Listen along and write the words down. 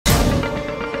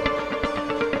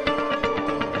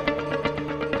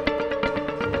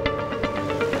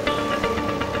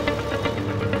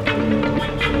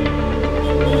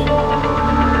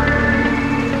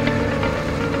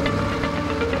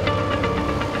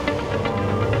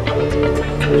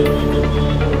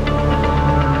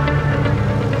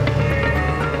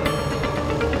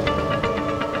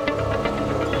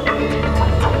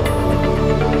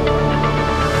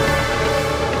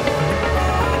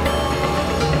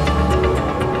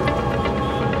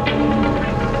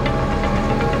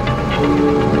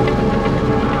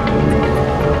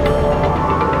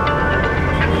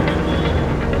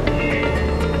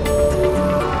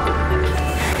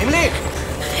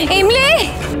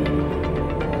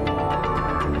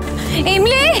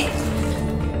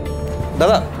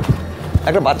দাদা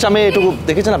একটা বাচ্চা মেয়ে এটুকু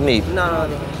দেখেছেন আপনি? না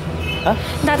হ্যাঁ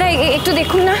দাদা একটু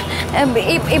দেখুন না,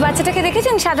 এই বাচ্চাটাকে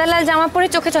দেখেছেন? সাদা লাল জামা পরে,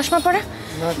 চোখে চশমা পরা।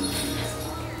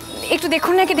 একটু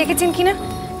দেখুন না, কি দেখেছেন কিনা?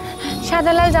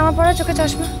 সাদা লাল জামা পরা, চোখে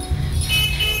চশমা।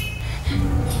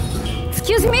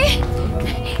 এক্সকিউজ মি,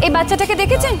 এই বাচ্চাটাকে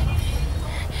দেখেছেন?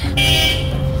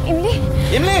 ইমলি,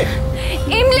 ইমলি,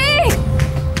 ইমলি।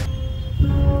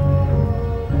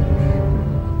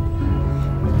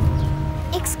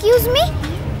 এক্সকিউজ মি,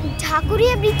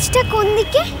 ঢাকুরিয়া ব্রিজটা কোন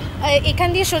দিকে? এখান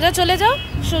দিয়ে সোজা চলে যাও,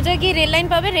 সোজা গিয়ে রেল লাইন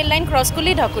পাবে, রেল লাইন ক্রস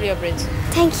করলেই Dhakuria bridge.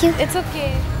 Thank you. It's okay.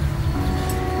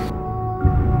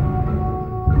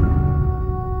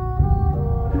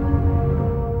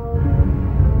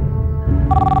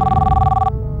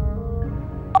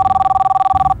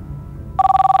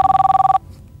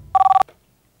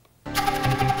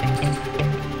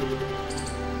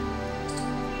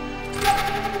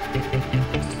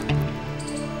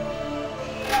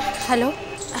 Hello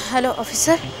hello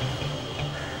officer,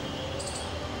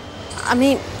 আমি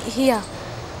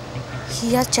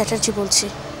হিয়া চ্যাটার্জি বলছি।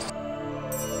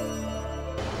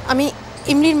 আমি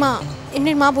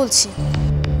ইমলির মা বলছি।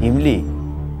 ইমলি?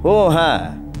 ও হ্যাঁ,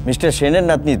 মিস্টার সেনের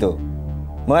নাতনি তো।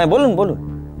 হ্যাঁ বলুন বলুন।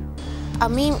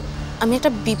 আমি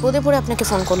একটা বিপদে পড়ে আপনাকে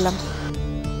ফোন করলাম।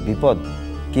 বিপদ?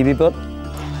 কি বিপদ?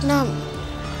 না,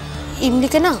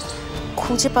 ইমলিকে না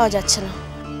খুঁজে পাওয়া যাচ্ছে না।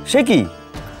 সে কি?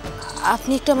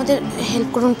 আপনি একটু আমাদের হেল্প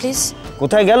করুন প্লিজ।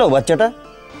 কোথায় গেল বাচ্চাটা?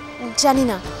 জানি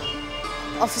না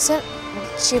অফিসার,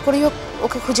 যে করেই হোক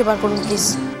ওকে খুঁজে বার করুন প্লিজ।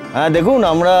 হ্যাঁ দেখুন,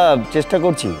 আমরা চেষ্টা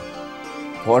করছি।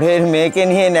 পরের মেয়েকে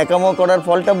নিয়ে ন্যাকামো করার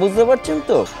ফলটা বুঝতে পারছেন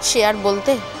তো? সে আর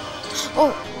বলতে। ও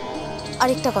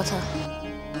আরেকটা কথা।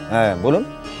 হ্যাঁ বলুন।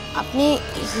 আপনি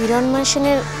হিরণময়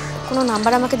সেনের কোনো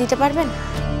নাম্বার আমাকে দিতে পারবেন?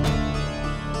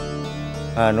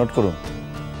 হ্যাঁ নোট করুন।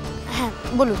 হ্যাঁ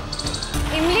বলুন।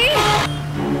 ইমলি,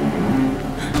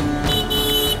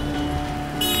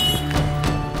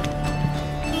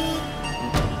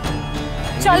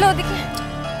 চলো ওদিকে।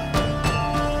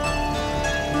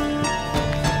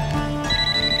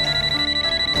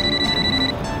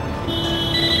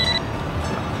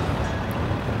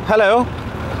 হ্যালো,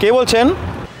 কে বলছেন?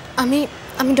 আমি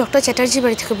ডক্টর চ্যাটার্জি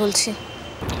বাড়ি থেকে বলছি।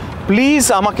 প্লিজ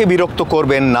আমাকে বিরক্ত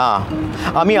করবেন না,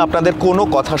 আমি আপনাদের কোনো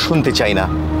কথা শুনতে চাই না।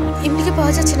 ইমলিকে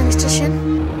পাওয়া যাচ্ছে না মিস্টার সেন।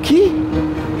 কি?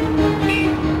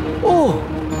 ও,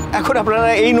 এখন আপনারা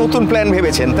এই নতুন প্ল্যান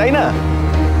ভেবেছেন তাই না?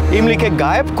 ইমলিকে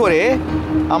গায়েব করে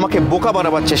আমাকে বোকা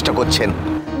বানাবার চেষ্টা করছেন।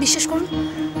 বিশ্বাস করুন,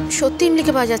 সত্যি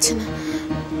ইমলিকে পাওয়া যাচ্ছে না।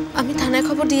 আমি থানায়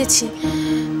খবর দিয়েছি।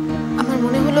 আমার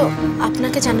মনে হলো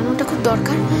আপনাকে জানানোটা খুব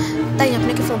দরকার, তাই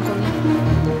আপনাকে ফোন করলাম।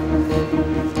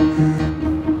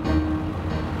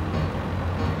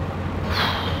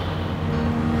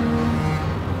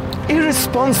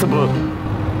 Irresponsible.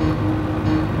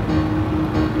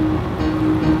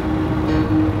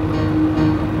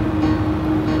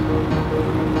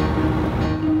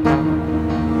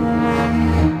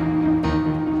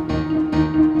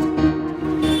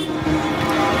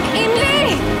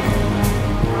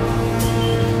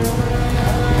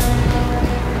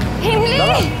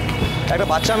 একটা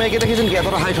বাচ্চা মেয়েকে দেখেছেন কি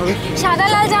এতটা হাইট হবে? সাদা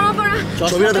লাল জামা পরা।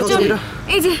 ছবিটা দেখো, ছবিটা।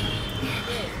 এই যে।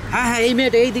 হ্যাঁ হ্যাঁ, এই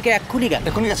মেয়েটা এইদিকে এক্ষুনি গেছে।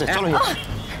 এখনই গেছে, চলো।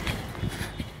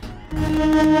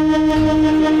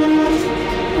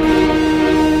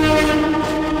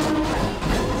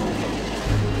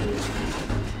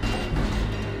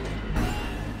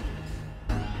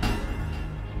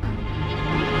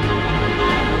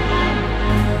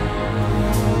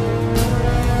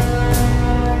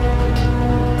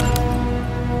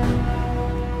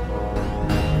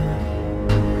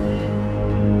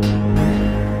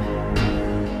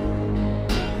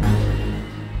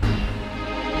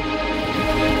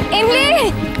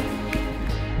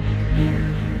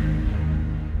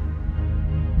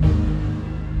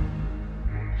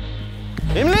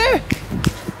 ইমলি,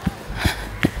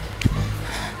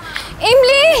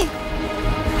 ইমলি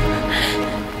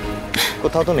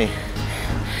কোথাও তো নেই।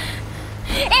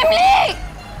 ইমলি,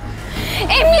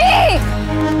 ইমলি।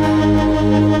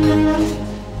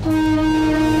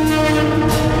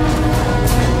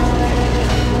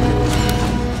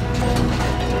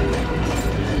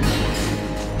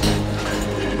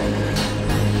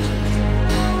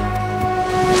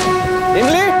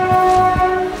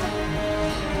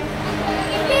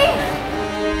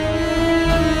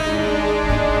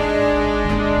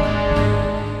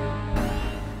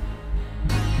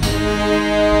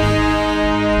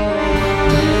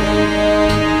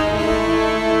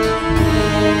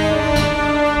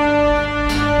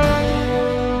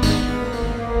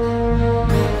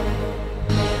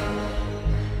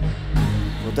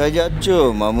 কোথায় যাচ্ছ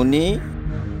মামুনি?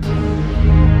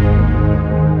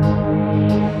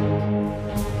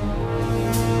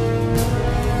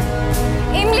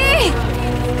 ইমলি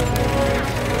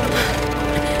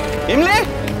ইমলি,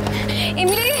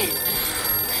 ইমলি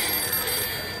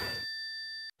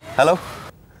হ্যালো।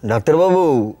 ডাক্তারবাবু,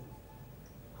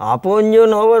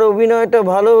 আপনজন হবার অভিনয়টা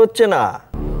ভালো হচ্ছে না।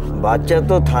 বাচ্চা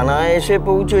তো থানায় এসে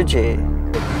পৌঁছেছে।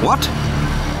 হোয়াট?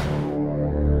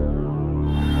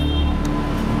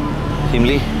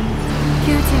 ইমলি, কি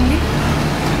হয়েছে ইমলি?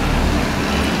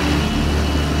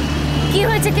 কি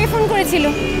হয়েছে? কে ফোন করেছিল?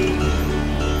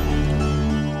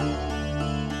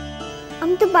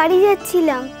 আমি তো বাড়ি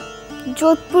যাচ্ছিলাম,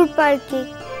 যোধপুর পার্কে।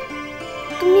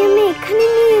 তুমি আমি এখানে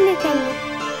নিয়ে এলে কেন?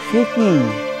 সে কি,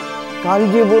 কাল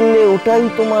যে বললে ওটাই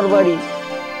তোমার বাড়ি,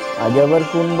 আজ আবার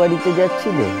কোন বাড়িতে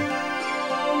যাচ্ছিলে?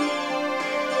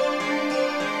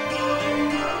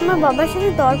 আমার বাবার সাথে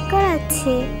দরকার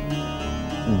আছে।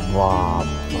 বাবা,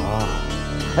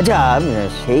 আচ্ছা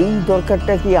সেই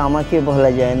দরকারটা কি আমাকে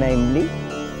বলা যায় না ইমলি?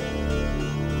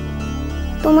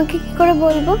 তোমাকে কি করে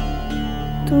বলবো?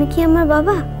 তুমি কি আমার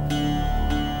বাবা?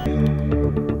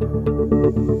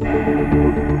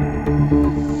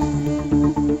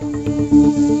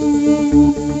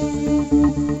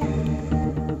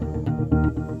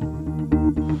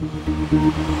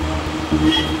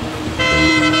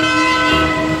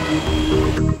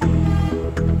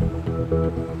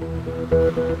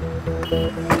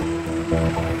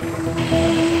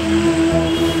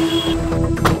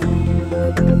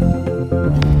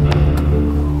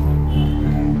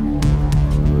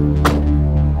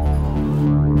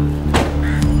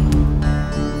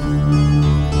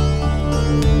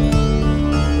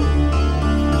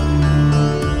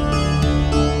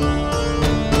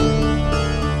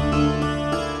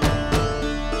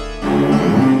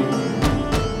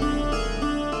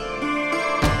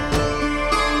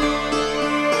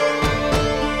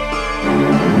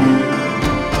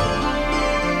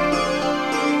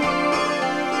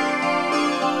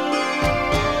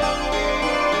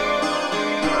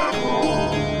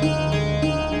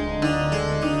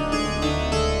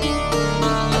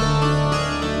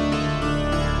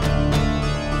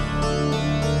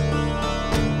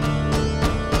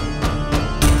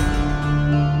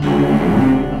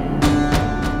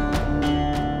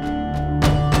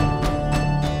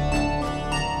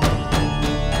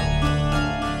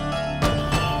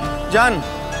 যান,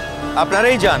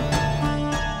 আপনারাই যান।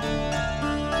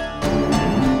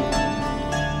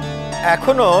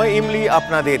 এখনো ইমলি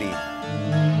আপনাদেরই।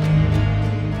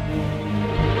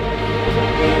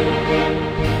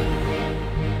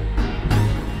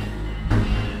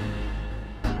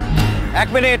 এক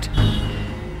মিনিট।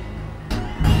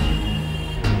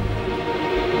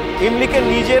 ইমলিকে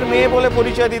নিজের মেয়ে বলে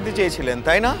পরিচয় দিতে চেয়েছিলেন,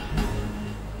 তাই না?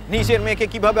 নিজের মেয়েকে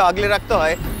কিভাবে আগলে রাখতে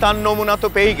হয় তার নমুনা তো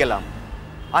পেয়ে গেলাম।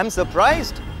 I am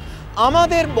surprised.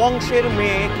 আমাদের বংশের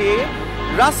মেয়েকে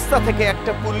রাস্তা থেকে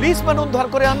একটা পুলিশম্যান উদ্ধার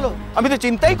করে আনলো। আমি তো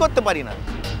চিন্তাই করতে পারি না।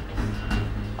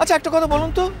 আচ্ছা একটা কথা বলুন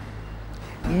তো,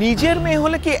 নিজের মেয়ে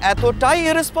হলে কি এতটাই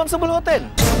ইরেসপন্সিবল হতেন?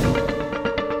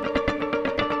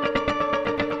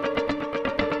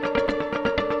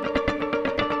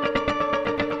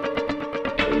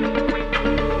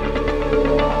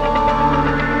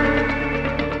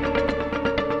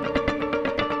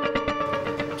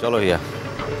 চলো ভাইয়া,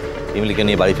 ইমলিকে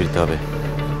নিয়ে বাড়ি ফিরতে হবে।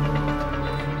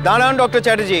 দাঁড়ান ডক্টর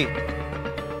চ্যাটার্জি,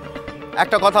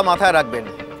 একটা কথা মাথায় রাখবেন,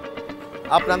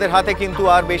 আপনাদের হাতে কিন্তু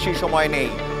আর বেশি সময় নেই।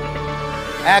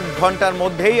 1 ঘন্টার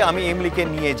মধ্যেই আমি ইমলিকে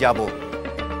নিয়ে যাব।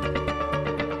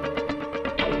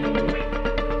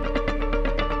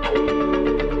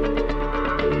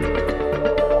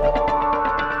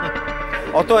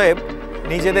 অতএব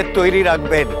নিজেদের তৈরি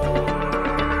রাখবেন।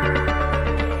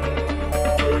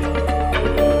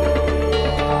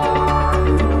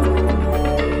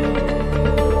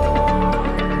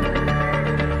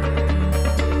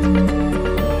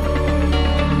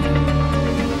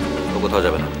 কোথাও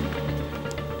যাবে না।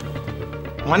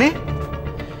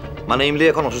 মানে ইমলি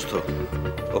এখন অসুস্থ,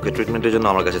 ওকে ট্রিটমেন্টের জন্য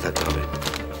আমার কাছে থাকতে হবে।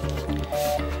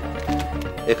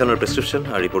 এখানে প্রেসক্রিপশন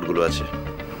আর রিপোর্টগুলো আছে,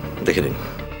 দেখে নিন।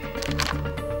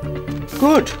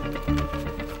 গুড,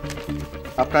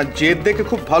 আপনার জেদ দেখে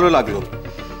খুব ভালো লাগলো।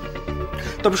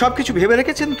 তবে সবকিছু ভেবে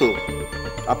রেখেছেন তো?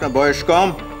 আপনার বয়স কম,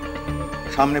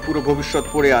 সামনে পুরো ভবিষ্যৎ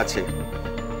পড়ে আছে।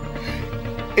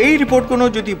 এই রিপোর্টগুলো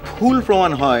যদি ভুল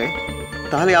প্রমাণ হয়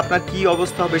তাহলে আপনার কি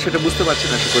অবস্থা হবে সেটা বুঝতে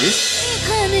পারছেন আশা করি।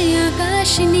 এখানে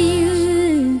আকাশ নীল।